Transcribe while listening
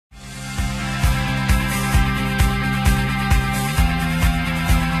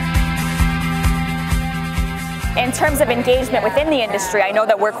in terms of engagement within the industry, I know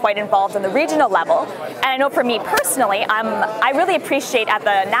that we're quite involved on the regional level, and I know for me personally, I really appreciate at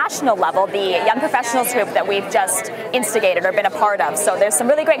the national level the young professionals group that we've just instigated or been a part of. So there's some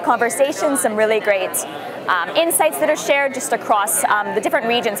really great conversations, some really great insights that are shared just across the different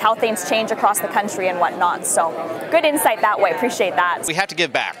regions, how things change across the country and whatnot. So good insight that way, appreciate that. We have to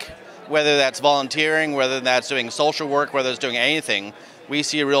give back, whether that's volunteering, whether that's doing social work, whether it's doing anything. We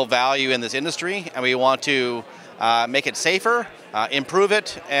see a real value in this industry, and we want to make it safer, improve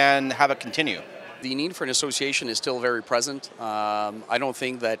it, and have it continue. The need for an association is still very present. I don't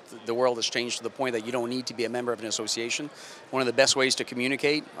think that the world has changed to the point that you don't need to be a member of an association. One of the best ways to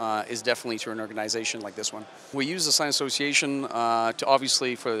communicate is definitely through an organization like this one. We use the Science Association to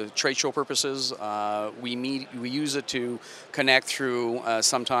obviously for trade show purposes. We use it to connect through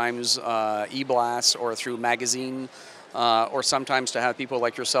sometimes e-blasts or through magazine, or sometimes to have people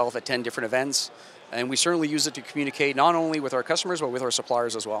like yourself attend different events. And we certainly use it to communicate not only with our customers but with our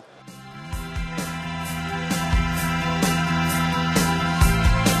suppliers as well.